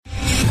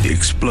the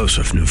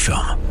explosive new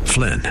film,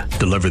 Flynn,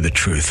 Deliver the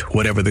Truth,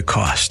 Whatever the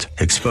Cost,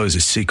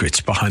 exposes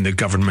secrets behind the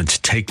government's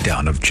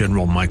takedown of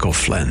General Michael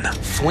Flynn.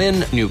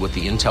 Flynn knew what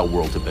the intel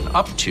world had been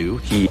up to.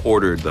 He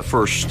ordered the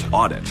first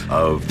audit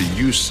of the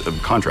use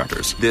of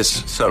contractors.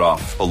 This set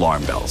off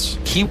alarm bells.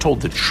 He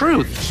told the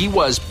truth. He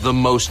was the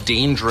most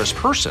dangerous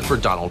person for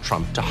Donald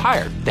Trump to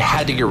hire. They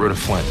had to get rid of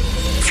Flynn.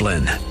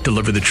 Flynn,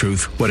 Deliver the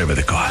Truth, Whatever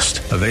the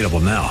Cost. Available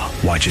now.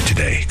 Watch it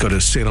today. Go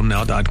to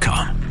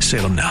salemnow.com.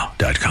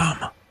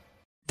 salemnow.com.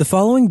 The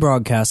following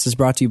broadcast is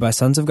brought to you by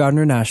Sons of God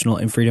International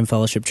and Freedom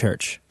Fellowship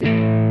Church. Hello,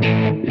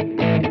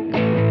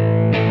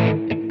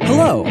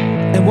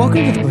 and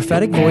welcome to the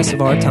prophetic voice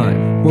of our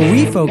time, where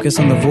we focus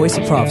on the voice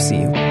of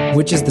prophecy,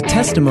 which is the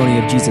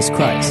testimony of Jesus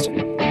Christ.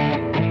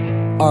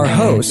 Our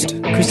host,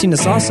 Christina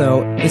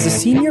Sasso, is a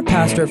senior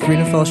pastor at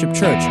Freedom Fellowship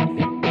Church.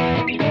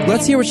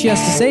 Let's hear what she has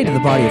to say to the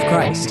body of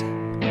Christ.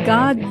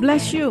 God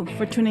bless you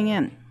for tuning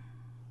in.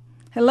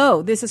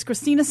 Hello, this is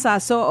Christina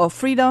Sasso of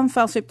Freedom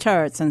Fellowship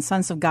Church and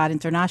Sons of God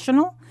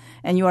International,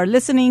 and you are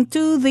listening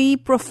to the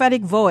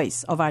prophetic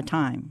voice of our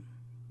time.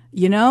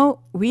 You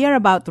know, we are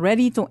about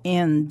ready to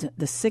end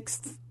the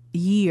 6th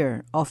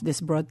year of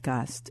this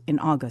broadcast in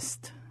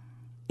August.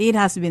 It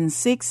has been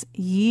 6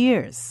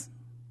 years.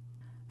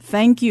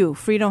 Thank you,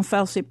 Freedom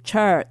Fellowship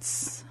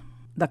Church,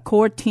 the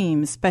core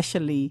team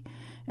especially,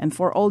 and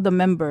for all the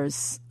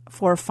members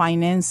for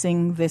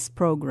financing this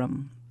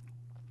program.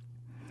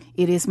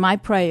 It is my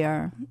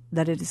prayer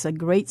that it is a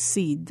great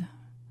seed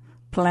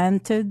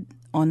planted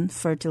on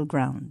fertile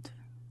ground.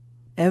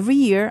 Every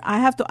year, I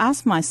have to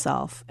ask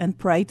myself and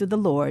pray to the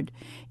Lord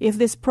if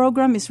this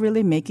program is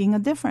really making a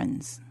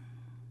difference.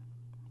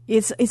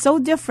 It's so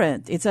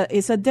different.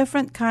 It's a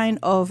different kind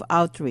of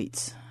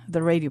outreach,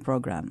 the radio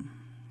program.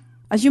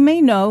 As you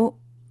may know,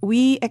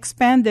 we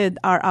expanded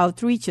our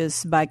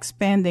outreaches by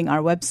expanding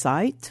our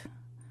website,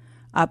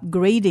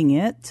 upgrading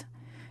it,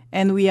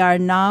 and we are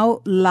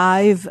now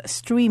live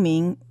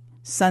streaming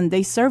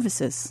Sunday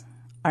services,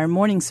 our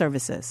morning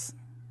services.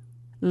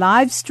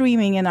 Live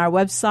streaming in our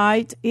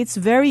website, it's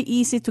very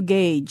easy to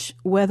gauge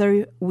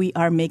whether we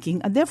are making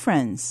a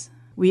difference.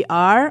 We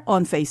are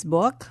on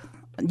Facebook,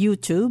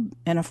 YouTube,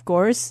 and of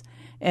course,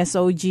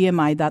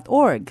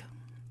 SOGMI.org.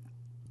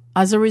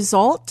 As a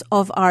result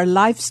of our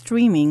live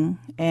streaming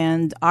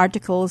and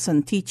articles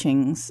and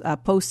teachings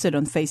posted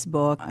on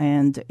Facebook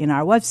and in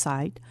our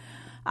website,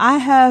 I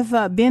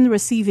have been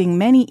receiving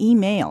many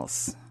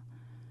emails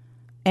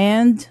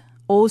and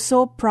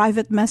also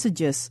private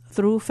messages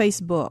through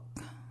Facebook.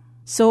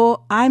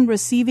 So I'm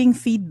receiving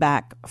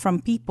feedback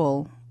from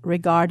people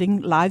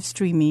regarding live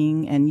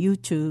streaming and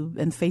YouTube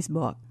and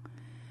Facebook.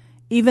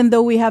 Even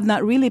though we have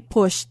not really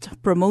pushed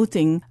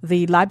promoting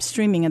the live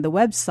streaming and the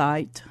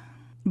website,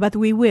 but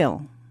we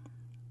will.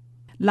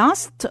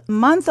 Last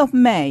month of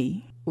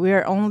May,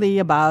 we're only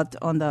about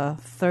on the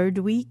 3rd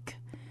week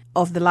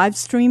of the live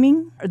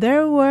streaming.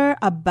 There were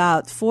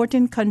about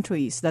 14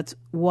 countries that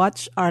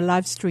watch our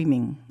live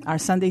streaming, our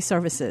Sunday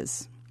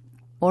services,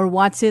 or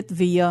watch it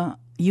via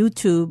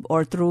YouTube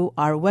or through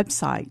our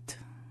website.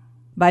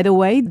 By the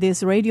way,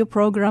 this radio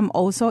program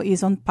also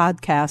is on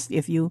podcast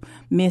if you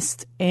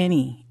missed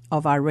any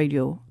of our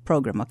radio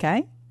program,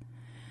 okay?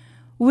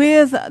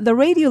 With the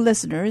radio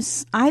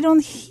listeners, I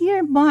don't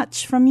hear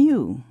much from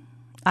you.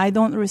 I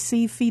don't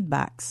receive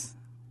feedbacks.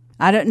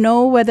 I don't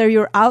know whether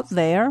you're out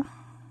there,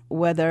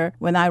 whether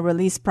when I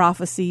release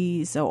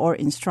prophecies or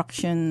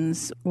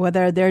instructions,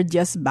 whether they're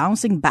just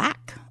bouncing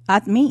back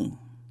at me.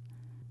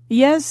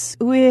 Yes,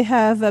 we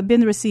have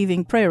been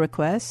receiving prayer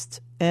requests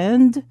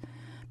and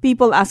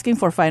people asking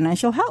for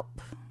financial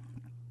help.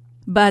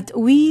 But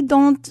we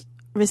don't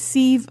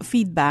receive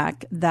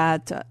feedback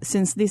that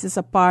since this is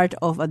a part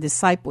of a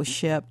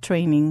discipleship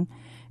training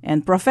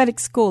and prophetic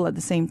school at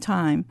the same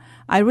time,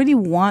 I really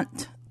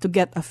want to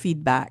get a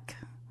feedback.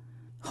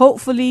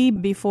 Hopefully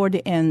before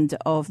the end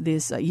of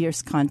this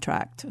year's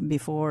contract,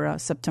 before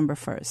September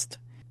 1st.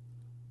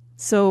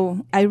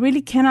 So I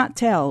really cannot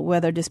tell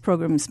whether this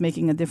program is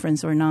making a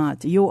difference or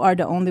not. You are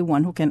the only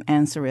one who can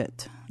answer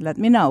it. Let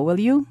me know, will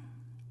you?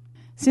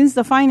 Since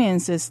the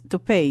finances to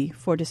pay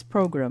for this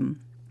program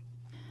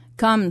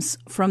comes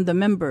from the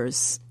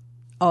members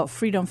of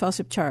Freedom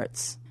Fellowship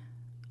Church,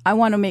 I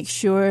want to make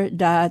sure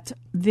that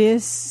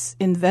this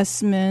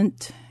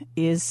investment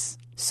is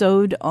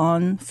sowed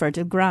on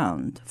fertile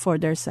ground for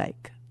their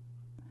sake.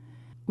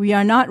 We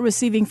are not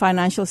receiving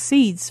financial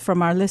seeds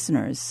from our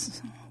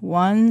listeners.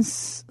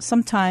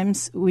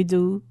 Sometimes we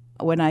do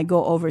when I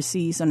go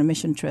overseas on a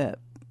mission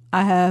trip.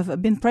 I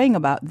have been praying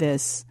about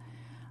this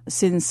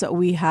since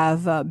we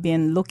have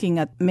been looking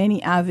at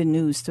many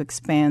avenues to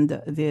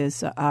expand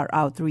this our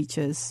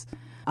outreaches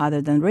other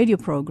than radio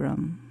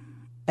program.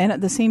 And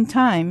at the same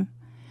time,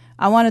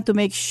 I wanted to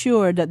make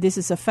sure that this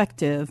is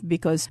effective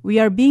because we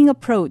are being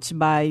approached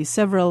by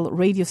several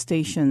radio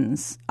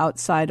stations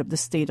outside of the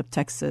state of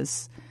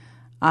Texas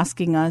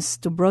asking us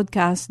to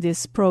broadcast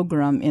this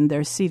program in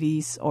their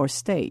cities or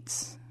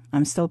states.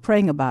 I'm still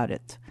praying about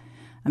it.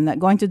 I'm not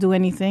going to do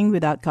anything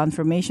without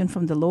confirmation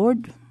from the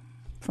Lord,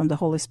 from the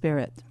Holy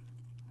Spirit.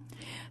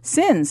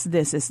 Since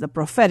this is the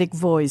prophetic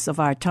voice of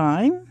our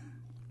time,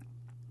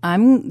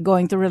 I'm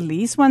going to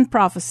release one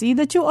prophecy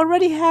that you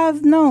already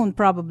have known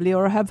probably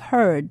or have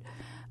heard,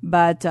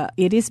 but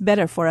it is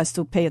better for us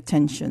to pay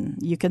attention.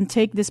 You can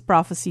take this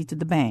prophecy to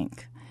the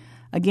bank.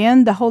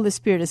 Again, the Holy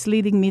Spirit is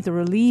leading me to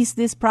release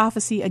this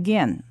prophecy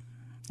again.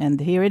 And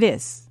here it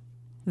is.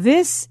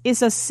 This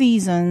is a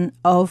season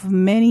of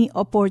many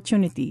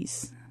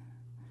opportunities,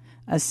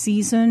 a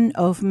season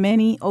of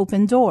many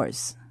open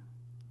doors.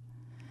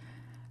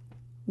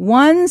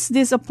 Once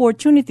these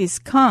opportunities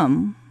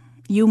come,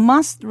 you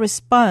must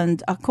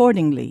respond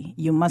accordingly.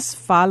 You must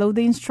follow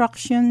the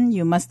instruction.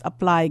 You must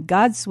apply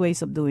God's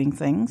ways of doing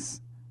things.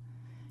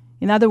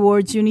 In other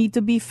words, you need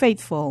to be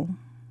faithful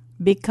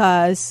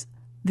because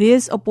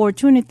these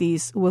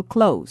opportunities will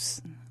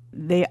close.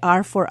 They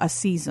are for a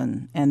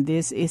season, and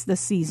this is the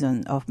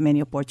season of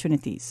many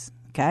opportunities.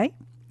 Okay?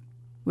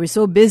 We're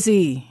so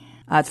busy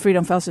at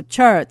Freedom Fellowship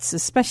Church,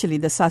 especially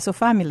the Sasso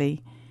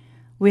family.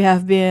 We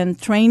have been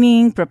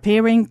training,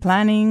 preparing,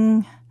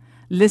 planning,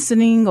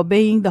 listening,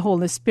 obeying the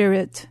Holy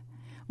Spirit.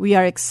 We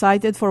are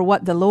excited for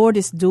what the Lord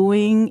is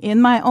doing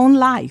in my own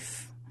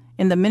life,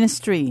 in the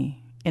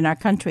ministry, in our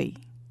country.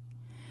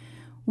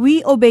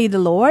 We obey the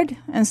Lord,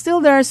 and still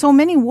there are so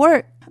many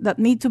work that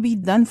need to be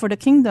done for the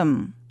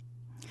kingdom.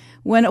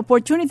 When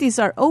opportunities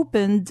are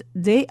opened,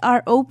 they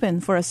are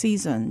open for a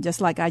season,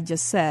 just like I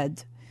just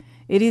said.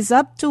 It is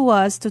up to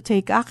us to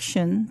take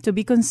action, to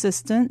be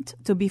consistent,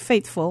 to be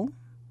faithful.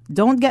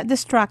 Don't get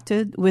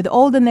distracted with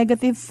all the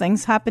negative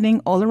things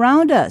happening all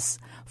around us.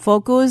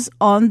 Focus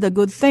on the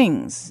good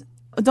things.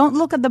 Don't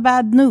look at the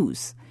bad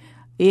news.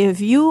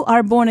 If you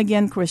are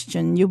born-again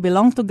Christian, you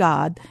belong to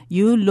God,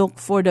 you look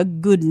for the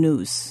good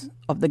news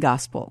of the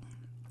gospel.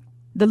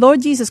 The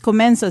Lord Jesus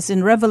commands us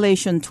in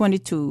Revelation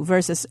 22,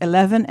 verses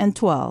 11 and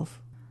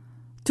 12,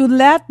 to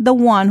let the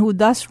one who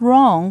does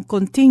wrong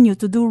continue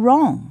to do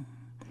wrong.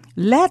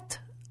 Let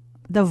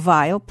the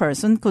vile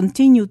person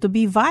continue to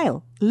be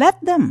vile.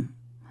 Let them.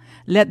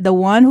 Let the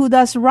one who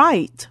does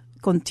right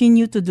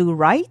continue to do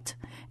right,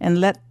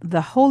 and let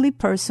the holy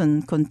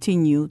person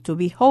continue to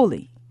be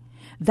holy.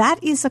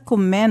 That is a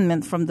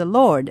commandment from the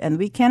Lord, and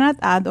we cannot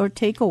add or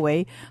take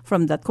away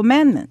from that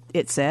commandment.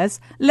 It says,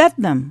 let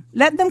them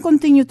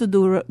continue to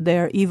do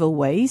their evil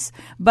ways,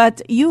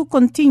 but you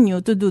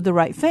continue to do the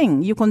right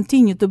thing. You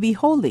continue to be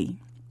holy.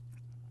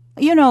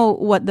 You know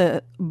what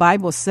the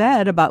Bible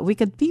said about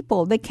wicked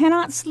people. They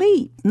cannot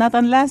sleep, not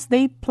unless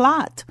they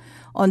plot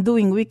on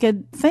doing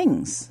wicked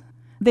things.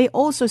 They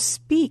also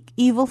speak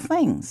evil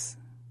things.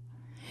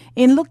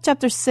 In Luke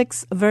chapter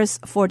 6, verse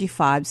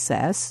 45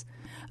 says,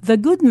 the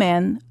good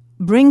man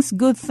brings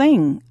good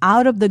thing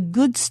out of the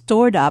good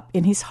stored up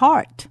in his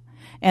heart,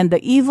 and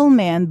the evil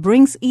man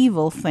brings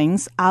evil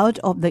things out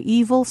of the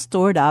evil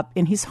stored up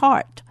in his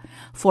heart.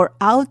 For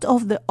out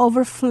of the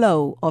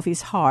overflow of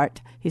his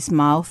heart, his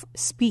mouth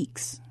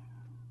speaks.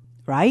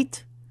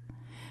 Right?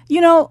 You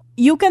know,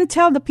 you can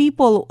tell the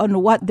people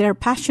on what they're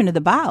passionate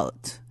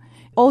about.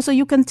 Also,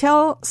 you can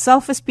tell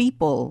selfish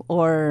people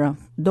or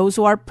those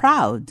who are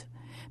proud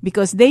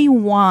because they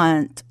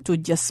want to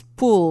just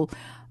pull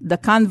the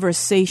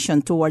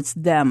conversation towards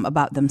them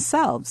about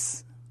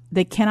themselves.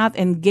 They cannot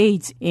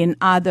engage in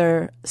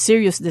other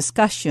serious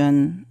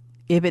discussion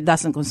if it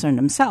doesn't concern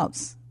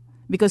themselves.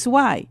 Because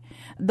why?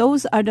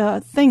 Those are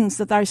the things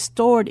that are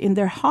stored in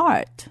their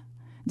heart.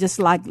 Just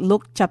like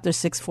Luke chapter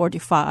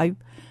 6:45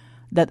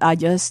 that I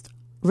just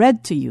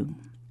read to you.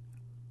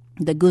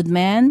 The good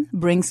man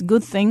brings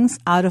good things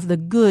out of the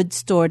good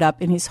stored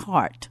up in his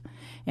heart,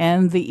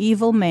 and the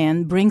evil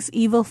man brings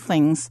evil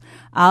things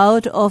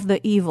out of the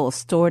evil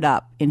stored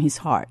up in his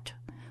heart.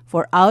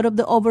 For out of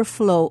the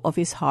overflow of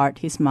his heart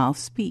his mouth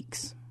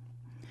speaks.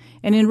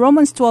 And in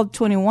Romans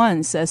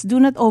 12:21 says, do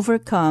not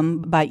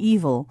overcome by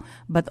evil,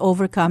 but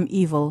overcome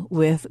evil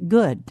with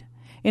good.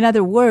 In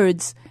other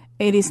words,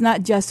 it is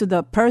not just to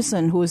the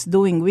person who is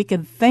doing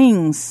wicked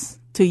things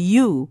to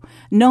you.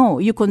 No,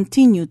 you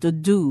continue to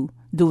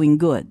doing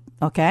good,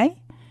 okay?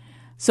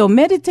 So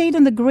meditate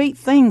on the great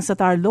things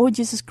that our Lord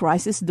Jesus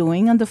Christ is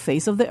doing on the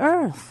face of the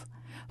earth.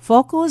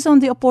 Focus on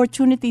the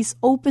opportunities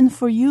open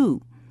for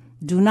you.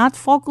 Do not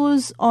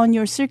focus on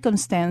your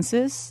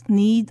circumstances,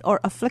 need,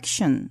 or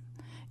affliction.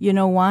 You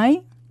know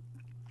why?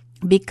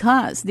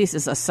 Because this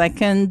is a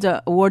second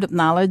word of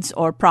knowledge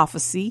or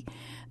prophecy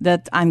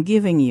that I'm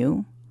giving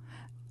you.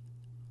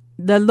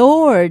 The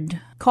Lord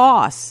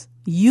caused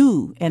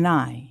you and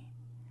I,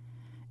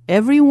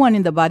 everyone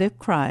in the body of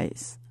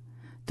Christ,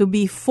 to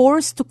be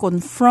forced to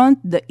confront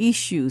the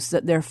issues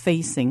that they're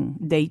facing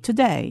day to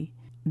day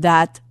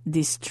that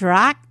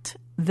distract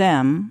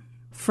them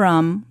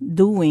from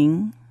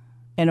doing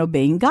and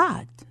obeying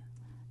God.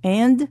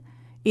 And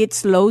it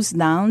slows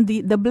down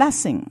the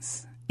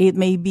blessings. It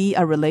may be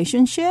a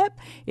relationship,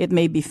 it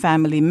may be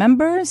family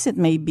members, it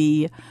may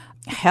be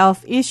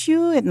health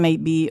issue, it may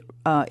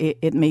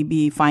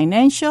be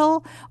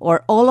financial,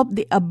 or all of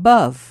the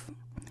above.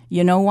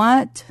 You know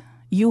what?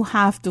 You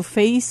have to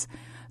face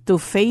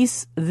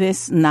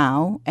this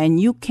now, and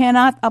you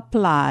cannot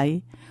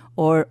apply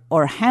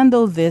or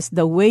handle this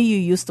the way you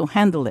used to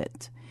handle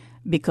it,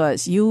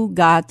 because you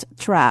got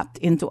trapped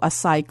into a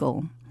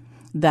cycle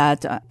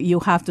that you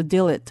have to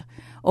deal it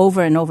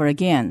over and over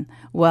again.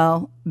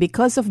 Well,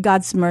 because of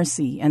God's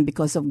mercy and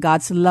because of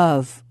God's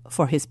love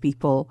for His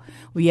people,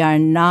 we are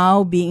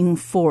now being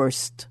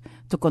forced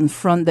to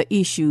confront the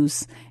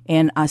issues.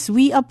 And as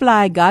we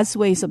apply God's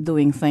ways of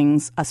doing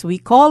things, as we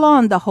call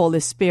on the Holy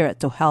Spirit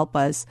to help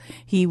us,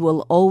 He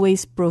will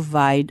always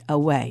provide a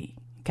way.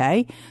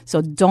 Okay?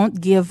 So don't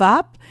give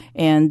up,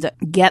 and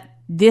get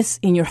this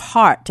in your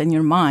heart and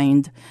your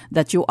mind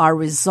that you are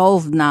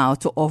resolved now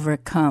to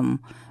overcome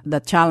the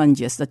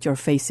challenges that you're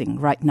facing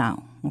right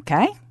now.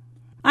 Okay?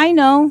 I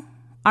know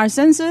our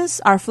senses,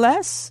 our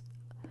flesh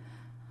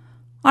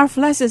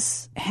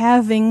is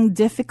having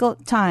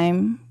difficult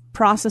time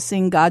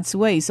processing God's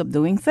ways of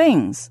doing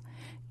things.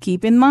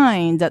 Keep in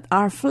mind that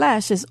our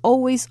flesh is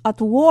always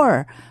at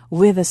war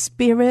with the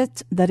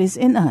spirit that is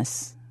in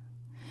us.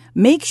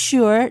 Make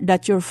sure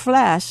that your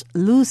flesh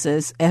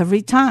loses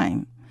every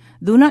time.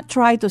 Do not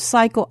try to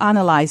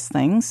psychoanalyze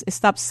things.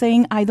 Stop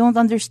saying, I don't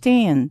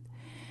understand.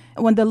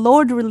 When the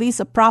Lord releases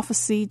a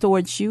prophecy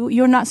towards you,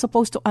 you're not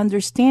supposed to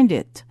understand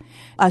it.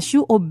 As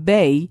you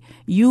obey,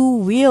 you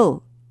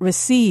will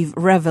receive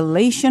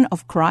revelation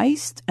of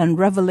Christ and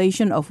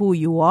revelation of who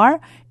you are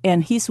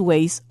and His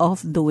ways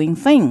of doing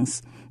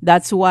things.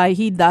 That's why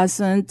He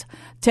doesn't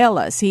tell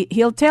us.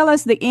 He'll tell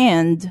us the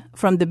end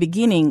from the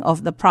beginning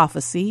of the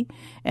prophecy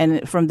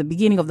and from the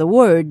beginning of the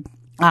word,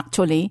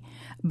 actually,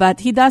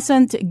 but He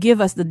doesn't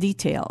give us the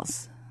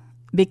details,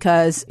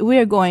 because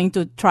we're going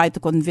to try to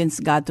convince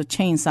God to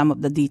change some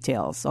of the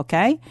details,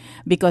 okay?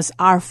 Because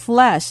our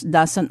flesh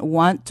doesn't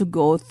want to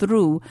go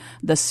through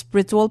the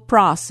spiritual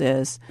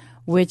process,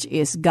 which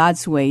is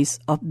God's ways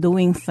of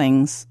doing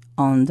things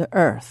on the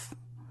earth.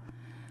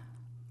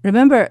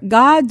 Remember,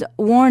 God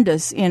warned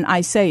us in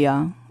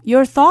Isaiah,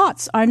 your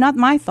thoughts are not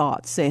my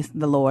thoughts, saith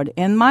the Lord,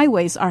 and my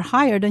ways are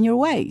higher than your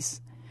ways.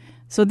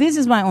 So this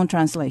is my own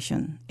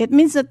translation. It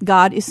means that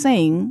God is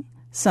saying,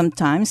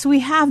 sometimes we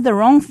have the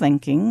wrong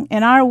thinking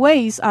and our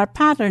ways are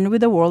patterned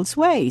with the world's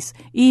ways,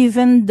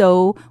 even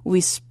though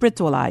we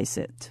spiritualize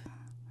it.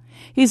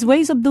 His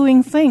ways of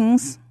doing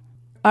things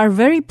are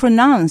very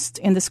pronounced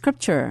in the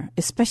scripture,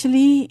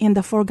 especially in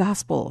the 4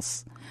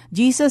 Gospels.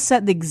 Jesus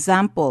set the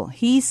example.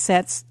 He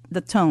sets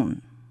the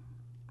tone.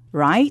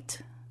 Right?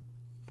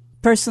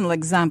 Personal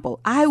example.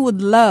 I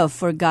would love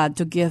for God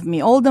to give me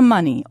all the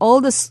money,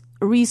 all the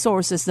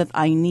resources that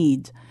I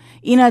need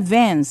in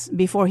advance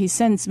before He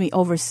sends me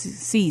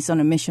overseas on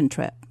a mission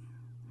trip.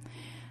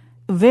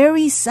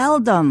 Very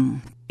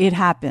seldom it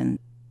happened.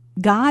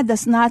 God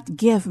does not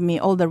give me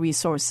all the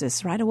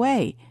resources right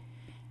away.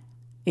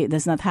 It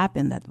does not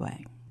happen that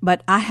way.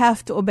 But I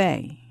have to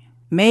obey.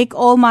 Make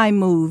all my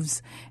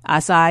moves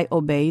as I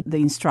obey the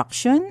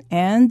instruction.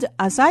 And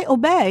as I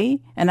obey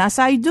and as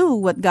I do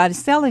what God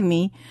is telling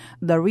me,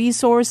 the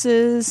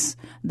resources,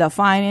 the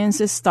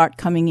finances start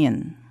coming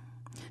in.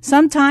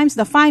 Sometimes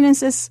the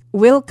finances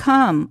will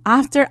come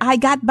after I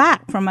got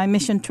back from my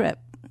mission trip.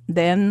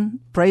 Then,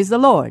 praise the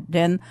Lord,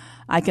 then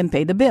I can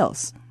pay the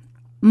bills.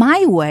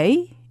 My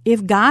way,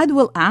 if God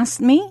will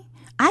ask me,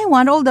 I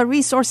want all the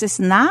resources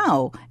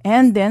now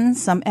and then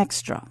some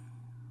extra.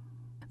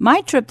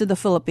 My trip to the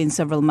Philippines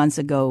several months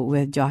ago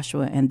with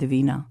Joshua and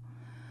Divina,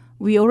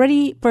 we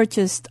already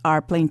purchased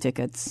our plane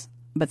tickets,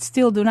 but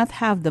still do not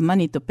have the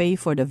money to pay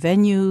for the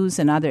venues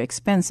and other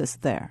expenses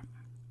there.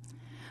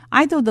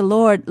 I told the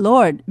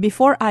Lord,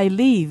 before I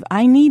leave,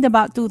 I need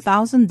about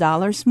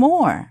 $2,000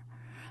 more,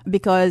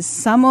 because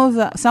some of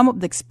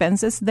the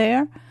expenses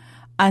there,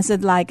 I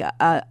said,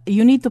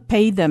 you need to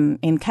pay them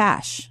in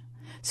cash.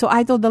 So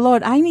I told the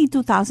Lord, I need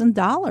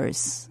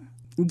 $2,000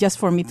 just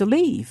for me to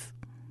leave.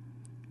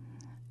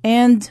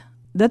 And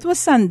that was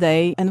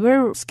Sunday, and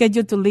we're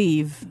scheduled to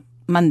leave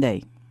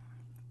Monday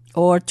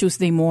or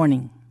Tuesday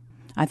morning.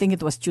 I think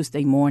it was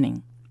Tuesday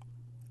morning.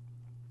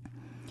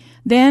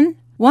 Then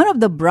one of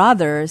the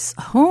brothers,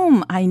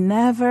 whom I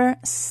never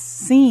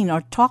seen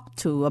or talked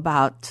to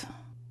about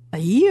a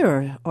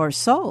year or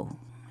so,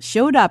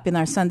 showed up in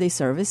our Sunday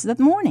service that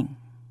morning.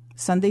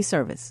 Sunday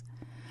service.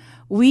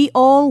 We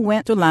all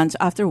went to lunch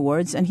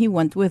afterwards, and he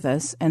went with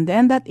us. And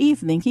then that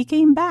evening, he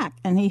came back,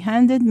 and he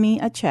handed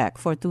me a check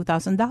for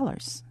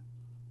 $2,000.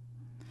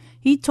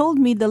 He told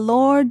me the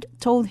Lord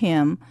told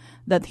him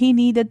that he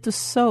needed to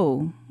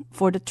sow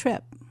for the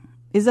trip.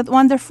 Is that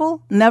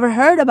wonderful? Never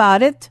heard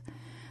about it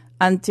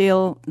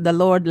until the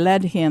Lord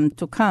led him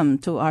to come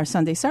to our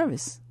Sunday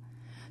service.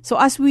 So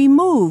as we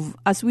move,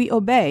 as we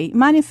obey,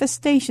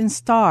 manifestations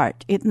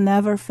start. It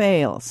never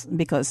fails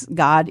because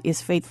God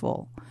is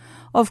faithful.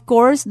 Of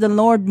course, the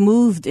Lord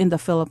moved in the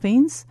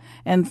Philippines,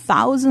 and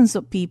thousands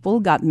of people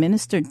got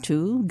ministered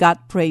to,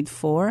 got prayed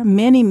for,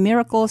 many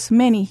miracles,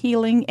 many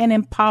healing, and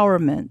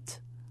empowerment.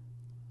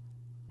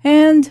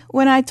 And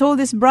when I told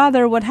this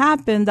brother what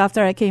happened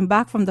after I came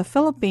back from the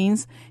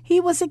Philippines,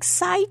 he was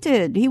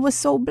excited. He was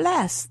so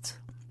blessed.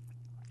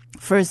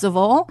 First of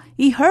all,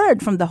 he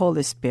heard from the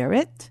Holy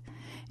Spirit,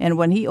 And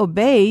when he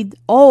obeyed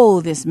all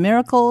these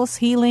miracles,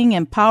 healing,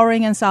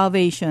 empowering, and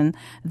salvation,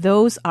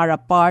 those are a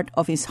part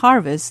of his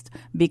harvest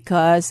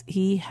because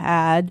he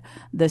had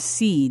the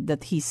seed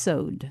that he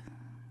sowed.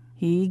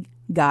 He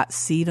got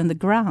seed on the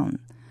ground.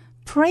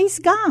 Praise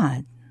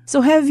God. So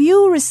have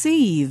you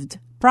received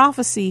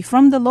prophecy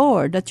from the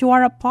Lord that you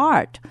are a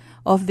part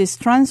of this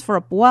transfer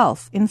of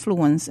wealth,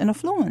 influence, and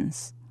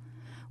affluence?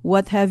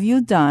 What have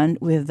you done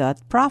with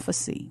that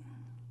prophecy?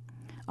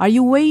 Are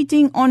you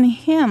waiting on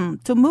Him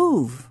to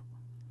move?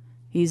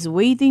 He's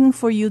waiting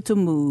for you to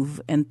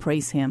move and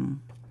praise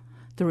Him,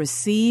 to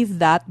receive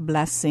that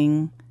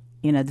blessing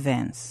in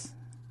advance.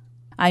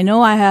 I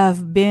know I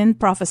have been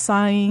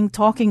prophesying,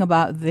 talking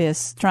about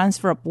this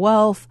transfer of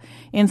wealth,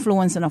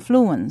 influence, and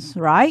affluence,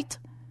 right?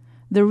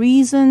 The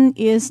reason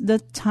is the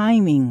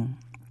timing,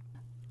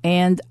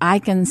 and I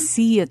can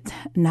see it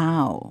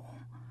now.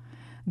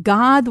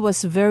 God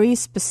was very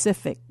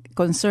specific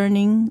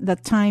concerning the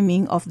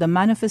timing of the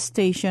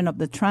manifestation of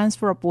the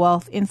transfer of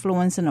wealth,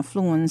 influence, and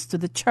affluence to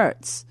the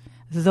church,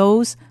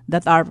 those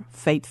that are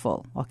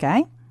faithful,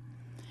 okay?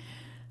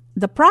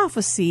 The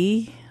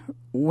prophecy,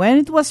 when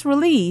it was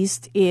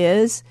released,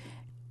 is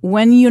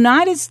when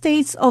United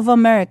States of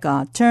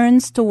America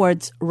turns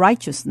towards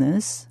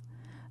righteousness,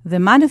 the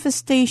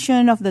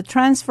manifestation of the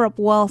transfer of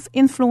wealth,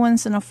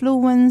 influence, and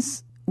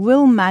affluence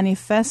will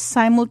manifest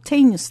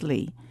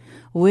simultaneously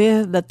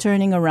with the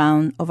turning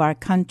around of our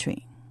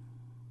country.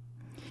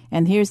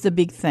 And here's the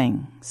big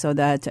thing, so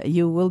that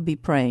you will be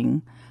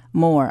praying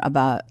more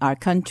about our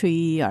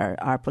country,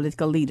 our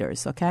political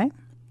leaders, okay?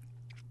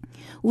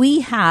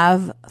 We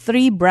have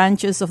 3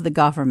 branches of the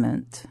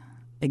government: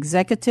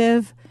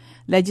 executive,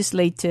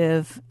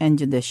 legislative, and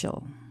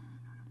judicial.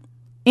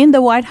 In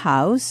the White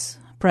House,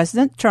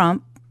 President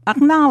Trump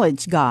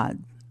acknowledged God,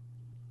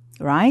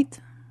 right?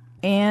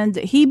 And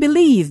he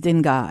believed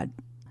in God.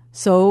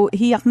 So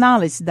he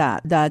acknowledged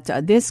that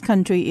this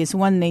country is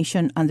one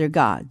nation under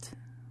God.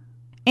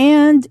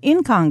 And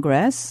in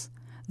Congress,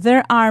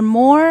 there are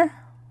more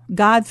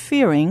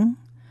God-fearing,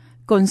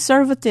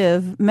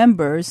 conservative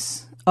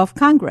members of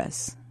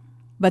Congress.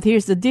 But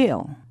here's the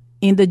deal.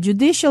 In the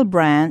judicial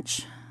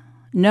branch,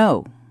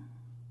 no.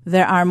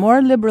 There are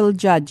more liberal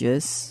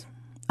judges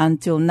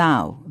until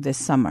now this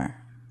summer.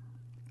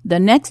 The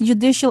next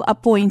judicial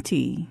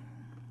appointee,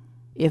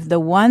 if the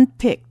one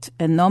picked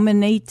and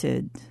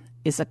nominated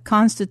is a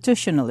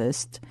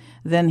constitutionalist,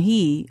 then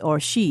he or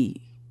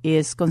she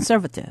is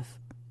conservative.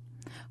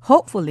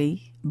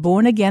 Hopefully,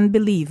 born-again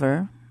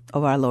believer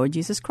of our Lord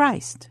Jesus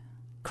Christ,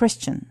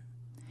 Christian.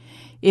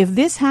 If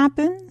this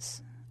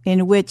happens,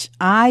 in which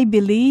I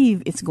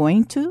believe it's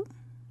going to,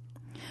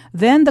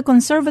 then the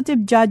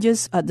conservative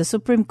judges at the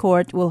Supreme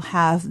Court will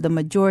have the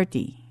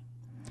majority.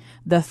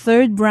 The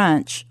third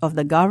branch of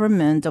the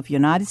government of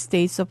United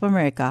States of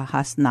America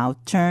has now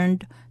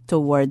turned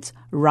towards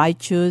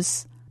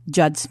righteous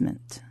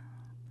judgment.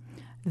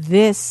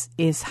 This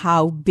is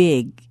how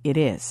big it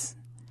is.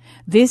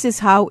 This is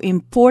how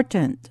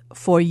important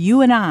for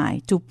you and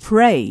I to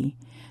pray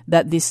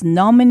that this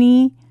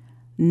nominee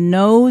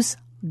knows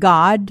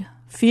God,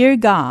 fear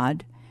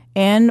God,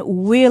 and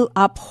will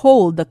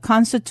uphold the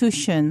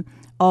Constitution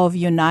of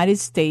United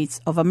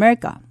States of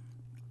America.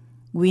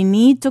 We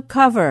need to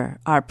cover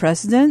our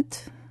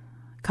president,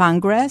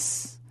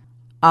 Congress,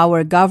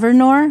 our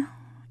governor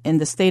in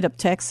the state of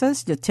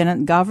Texas,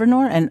 lieutenant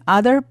governor, and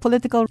other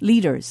political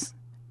leaders,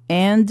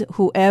 and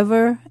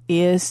whoever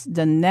is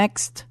the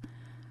next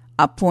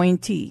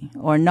appointee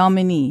or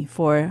nominee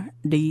for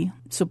the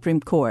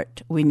Supreme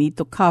Court. We need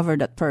to cover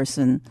that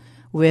person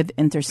with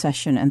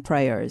intercession and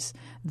prayers,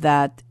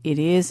 that it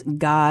is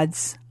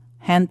God's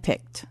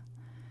handpicked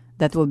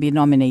that will be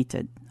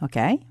nominated,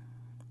 okay?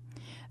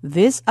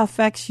 This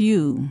affects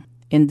you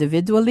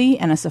individually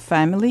and as a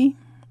family,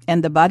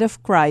 and the body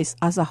of Christ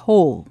as a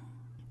whole.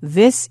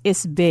 This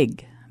is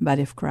big,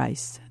 body of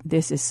Christ.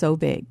 This is so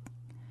big.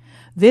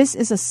 This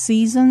is a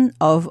season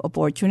of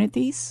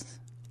opportunities.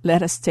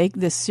 Let us take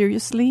this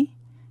seriously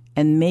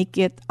and make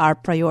it our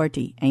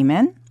priority.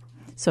 Amen?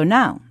 So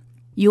now,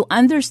 you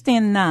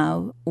understand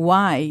now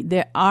why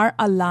there are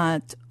a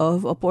lot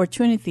of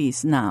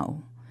opportunities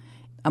now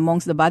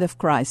amongst the body of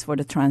Christ for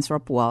the transfer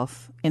of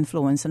wealth,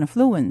 influence, and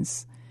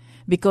affluence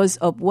because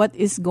of what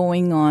is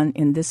going on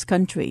in this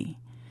country.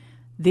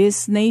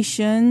 This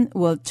nation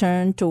will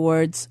turn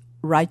towards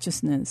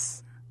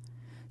righteousness.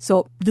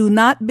 So do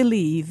not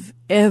believe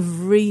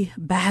every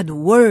bad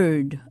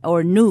word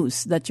or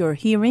news that you're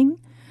hearing,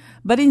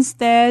 but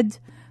instead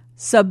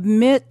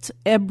submit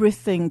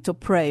everything to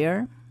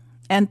prayer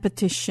and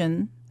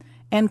petition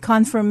and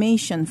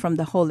confirmation from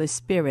the Holy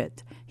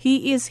Spirit.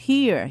 He is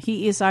here.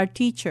 He is our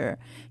teacher.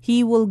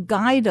 He will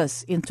guide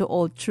us into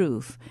all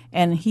truth.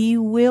 And He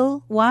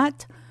will,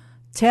 what?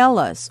 Tell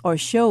us or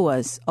show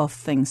us of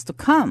things to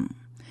come.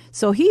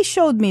 So He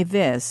showed me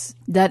this,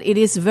 that it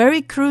is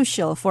very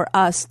crucial for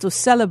us to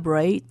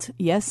celebrate.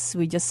 Yes,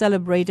 we just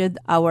celebrated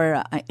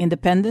our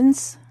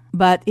independence,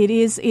 but it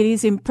is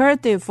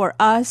imperative for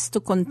us to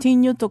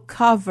continue to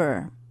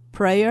cover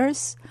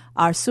prayers,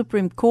 our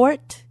Supreme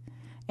Court,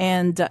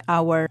 and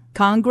our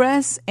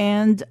Congress,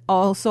 and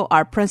also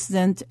our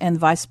president and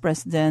vice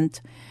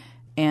president,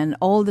 and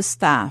all the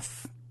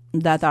staff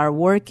that are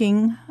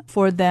working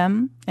for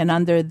them and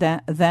under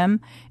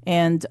them,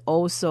 and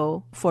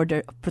also for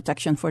their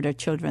protection for their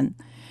children.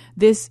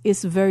 This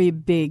is very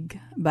big,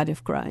 body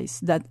of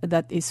Christ.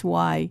 That is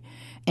why.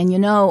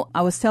 And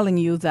I was telling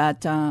you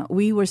that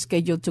we were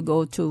scheduled to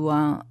go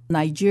to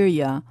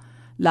Nigeria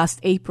last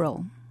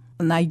April.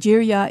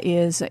 Nigeria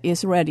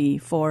is ready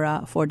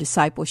for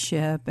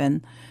discipleship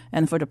and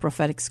for the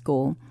prophetic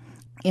school.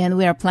 And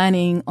we are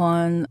planning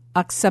on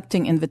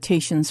accepting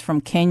invitations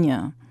from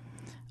Kenya,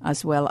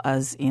 as well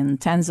as in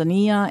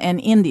Tanzania and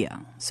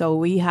India. So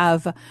we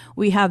have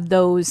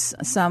those.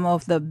 Some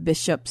of the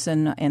bishops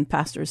and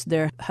pastors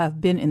there have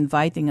been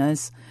inviting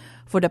us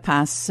for the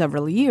past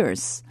several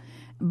years.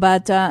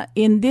 But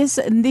in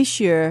this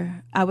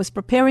year, I was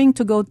preparing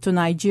to go to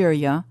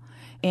Nigeria,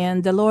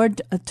 and the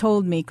Lord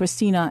told me,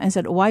 Christina, and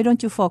said, why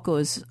don't you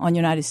focus on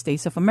United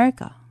States of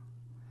America?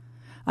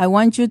 I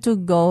want you to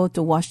go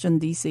to Washington,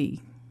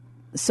 D.C.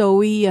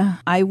 So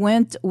I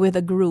went with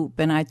a group,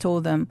 and I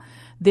told them,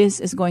 this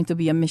is going to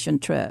be a mission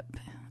trip.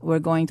 We're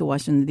going to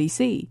Washington,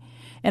 D.C.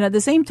 And at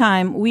the same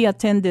time, we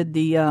attended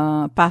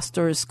the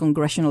pastor's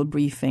congressional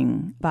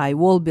briefing by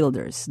Wall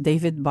Builders,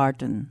 David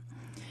Barton.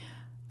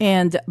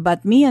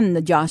 But me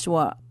and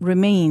Joshua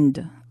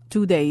remained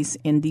 2 days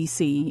in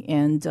D.C.,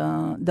 and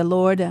the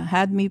Lord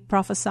had me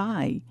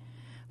prophesy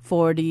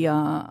for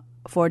the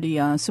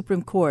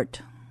Supreme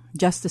Court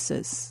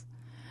justices.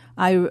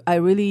 I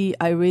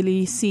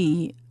really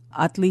see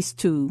at least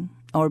 2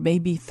 or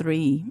maybe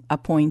 3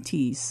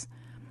 appointees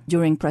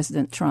during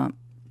President Trump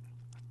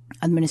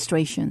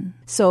administration.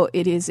 So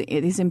it is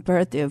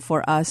imperative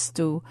for us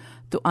to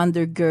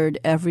undergird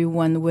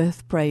everyone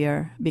with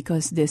prayer,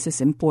 because this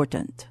is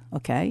important,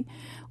 okay?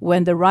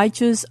 When the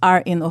righteous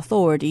are in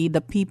authority,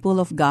 the people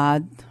of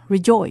God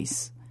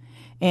rejoice.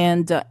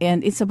 And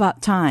it's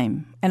about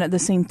time. And at the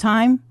same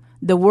time,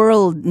 the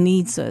world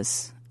needs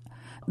us.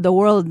 The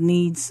world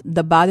needs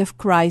the body of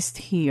Christ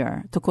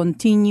here to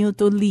continue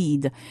to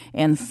lead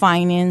and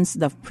finance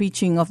the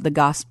preaching of the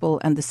gospel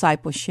and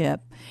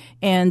discipleship.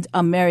 And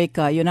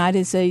America,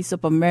 United States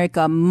of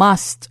America,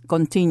 must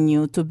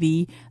continue to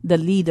be the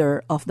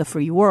leader of the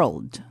free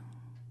world.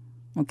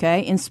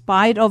 Okay? In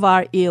spite of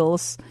our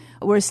ills,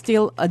 we're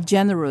still a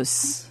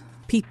generous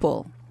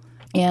people.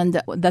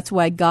 And that's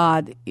why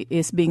God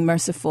is being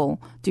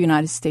merciful to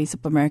United States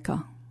of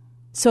America.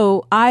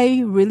 So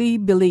I really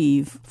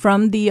believe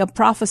from the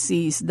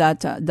prophecies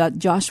that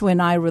Joshua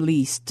and I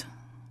released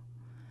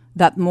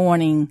that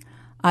morning,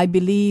 I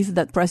believe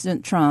that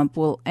President Trump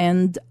will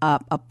end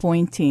up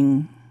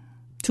appointing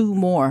 2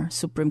 more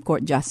Supreme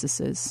Court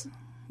justices,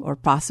 or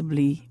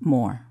possibly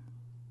more.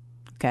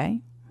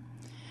 Okay?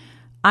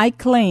 I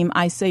claim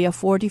Isaiah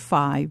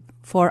 45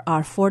 for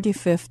our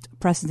 45th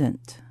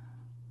president.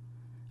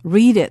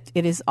 Read it.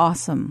 It is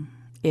awesome.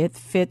 It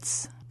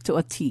fits to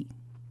a T.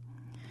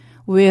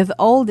 With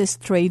all these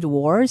trade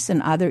wars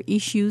and other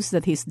issues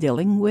that he's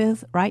dealing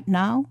with right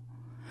now,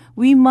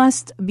 we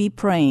must be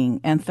praying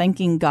and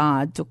thanking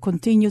God to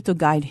continue to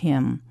guide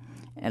him.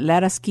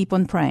 Let us keep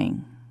on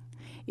praying.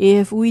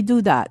 If we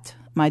do that,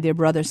 my dear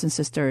brothers and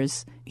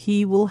sisters,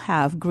 he will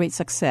have great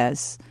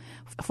success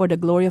for the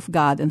glory of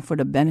God and for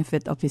the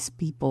benefit of his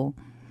people.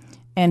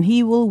 And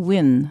he will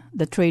win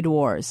the trade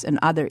wars and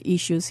other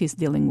issues he's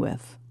dealing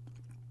with.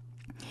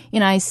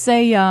 In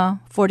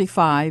Isaiah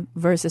 45,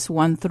 verses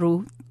 1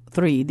 through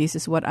 3, this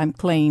is what I'm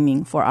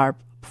claiming for our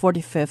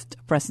 45th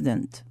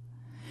president.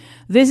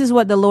 This is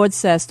what the Lord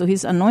says to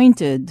his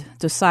anointed,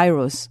 to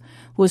Cyrus,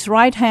 whose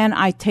right hand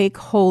I take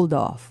hold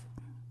of.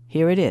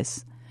 Here it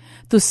is.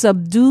 To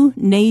subdue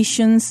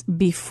nations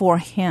before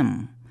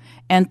him,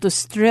 and to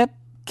strip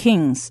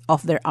kings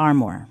of their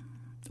armor.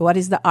 What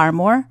is the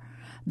armor?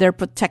 Their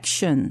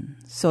protection,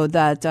 so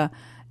that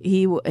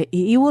he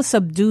will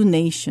subdue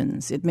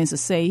nations. It means to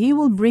say he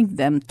will bring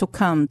them to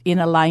come in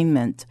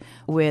alignment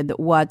with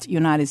what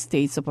United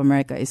States of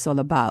America is all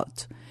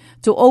about.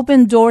 To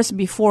open doors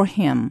before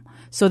him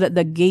so that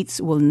the gates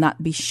will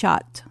not be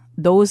shut.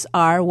 Those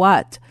are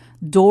what?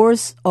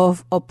 Doors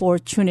of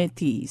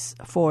opportunities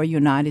for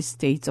United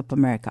States of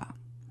America.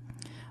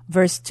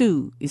 Verse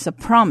 2 is a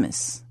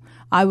promise.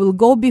 I will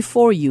go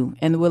before you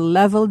and will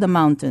level the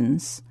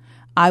mountains.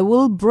 I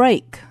will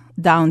break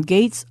down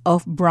gates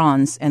of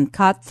bronze and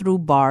cut through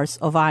bars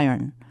of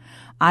iron.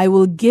 I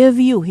will give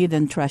you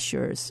hidden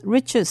treasures,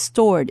 riches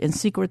stored in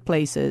secret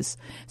places,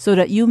 so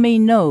that you may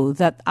know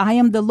that I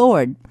am the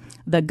Lord,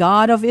 the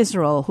God of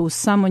Israel, who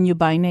summoned you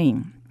by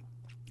name.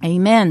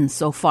 Amen.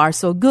 So far,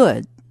 so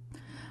good.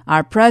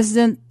 Our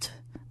president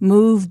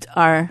moved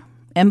our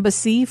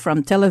embassy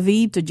from Tel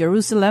Aviv to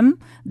Jerusalem.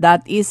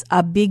 That is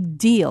a big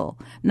deal,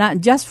 not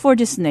just for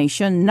this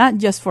nation, not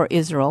just for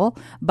Israel,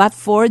 but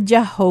for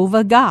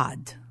Jehovah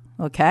God.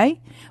 Okay?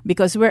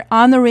 Because we're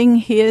honoring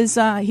his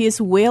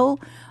will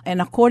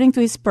and according to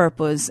his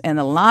purpose, and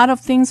a lot of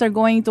things are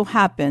going to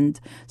happen.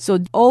 So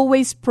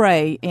always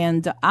pray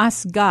and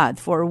ask God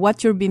for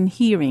what you've been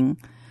hearing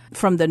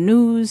from the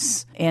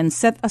news and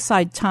set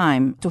aside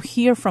time to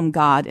hear from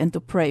God and to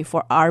pray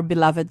for our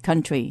beloved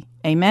country.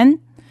 Amen?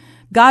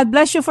 God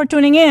bless you for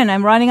tuning in.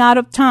 I'm running out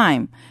of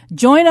time.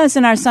 Join us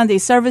in our Sunday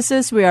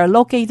services. We are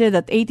located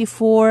at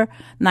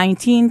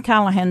 8419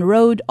 Callahan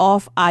Road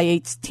off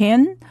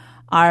I-810.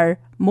 Our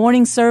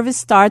morning service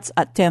starts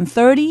at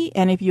 10:30.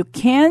 And if you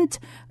can't,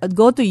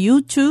 go to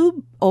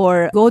YouTube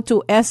or go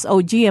to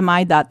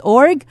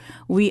sogmi.org.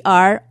 We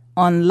are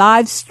on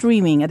live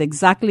streaming at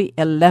exactly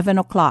 11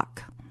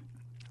 o'clock.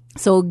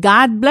 So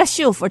God bless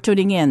you for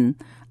tuning in.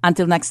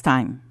 Until next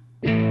time.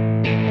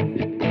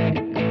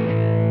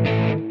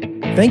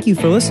 Thank you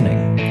for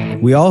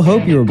listening. We all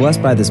hope you were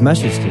blessed by this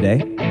message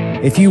today.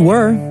 If you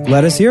were,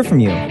 let us hear from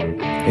you.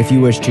 If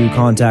you wish to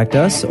contact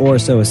us or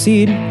sow a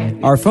seed,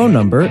 our phone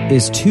number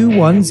is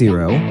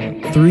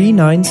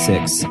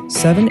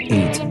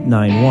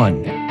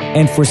 210-396-7891.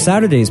 And for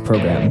Saturday's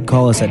program,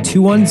 call us at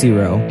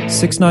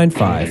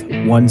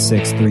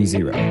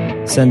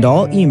 210-695-1630. Send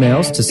all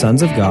emails to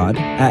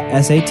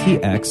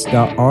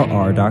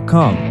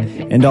sonsofgod@satx.rr.com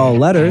and all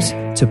letters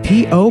to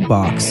P.O.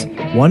 Box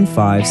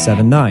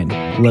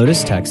 1579,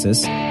 Lotus,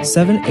 Texas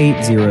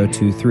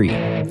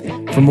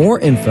 78023. For more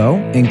info,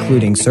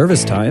 including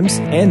service times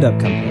and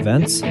upcoming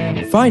events,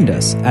 find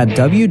us at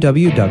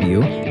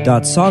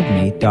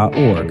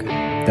www.sogmi.org.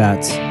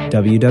 That's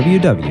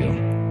www.sogmi.org.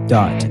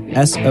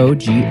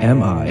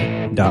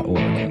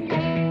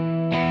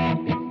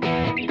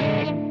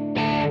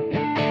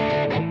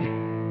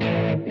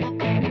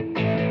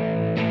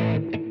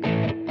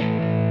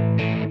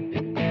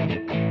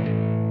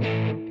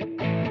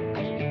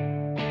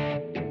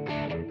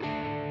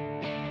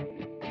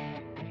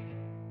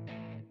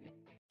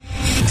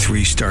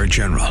 Three-star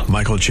General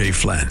Michael J.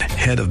 Flynn,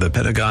 head of the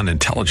Pentagon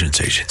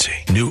Intelligence Agency,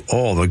 knew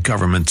all the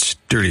government's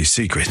dirty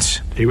secrets.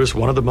 He was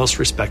one of the most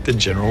respected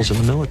generals in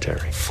the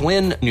military.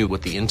 Flynn knew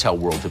what the intel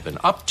world had been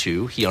up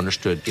to. He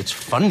understood its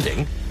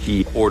funding.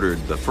 He ordered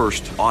the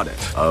first audit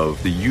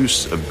of the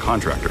use of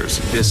contractors.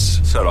 This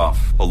set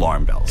off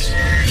alarm bells.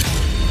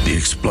 The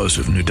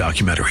explosive new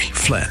documentary,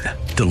 Flynn,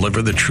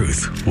 Deliver the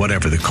Truth,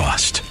 Whatever the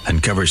Cost,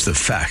 uncovers the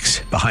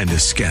facts behind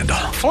this scandal.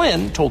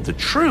 Flynn told the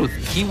truth.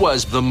 He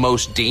was the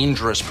most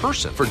dangerous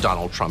person for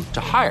Donald Trump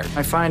to hire.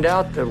 I find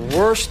out the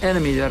worst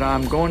enemy that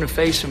I'm going to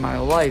face in my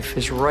life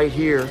is right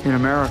here in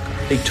America.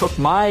 They took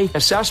my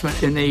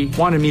assessment and they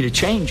wanted me to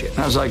change it. And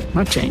I was like, I'm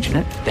not changing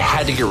it. They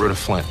had to get rid of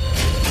Flynn.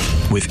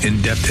 With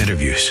in-depth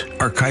interviews,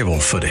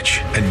 archival footage,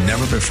 and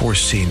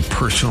never-before-seen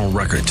personal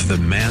records of the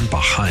man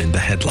behind the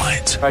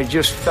headlines. I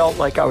just felt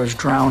like I was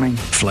drowning.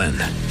 Flynn,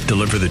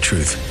 Deliver the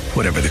Truth,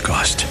 Whatever the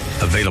Cost.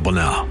 Available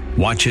now.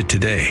 Watch it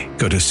today.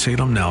 Go to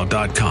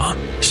salemnow.com.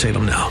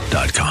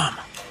 salemnow.com.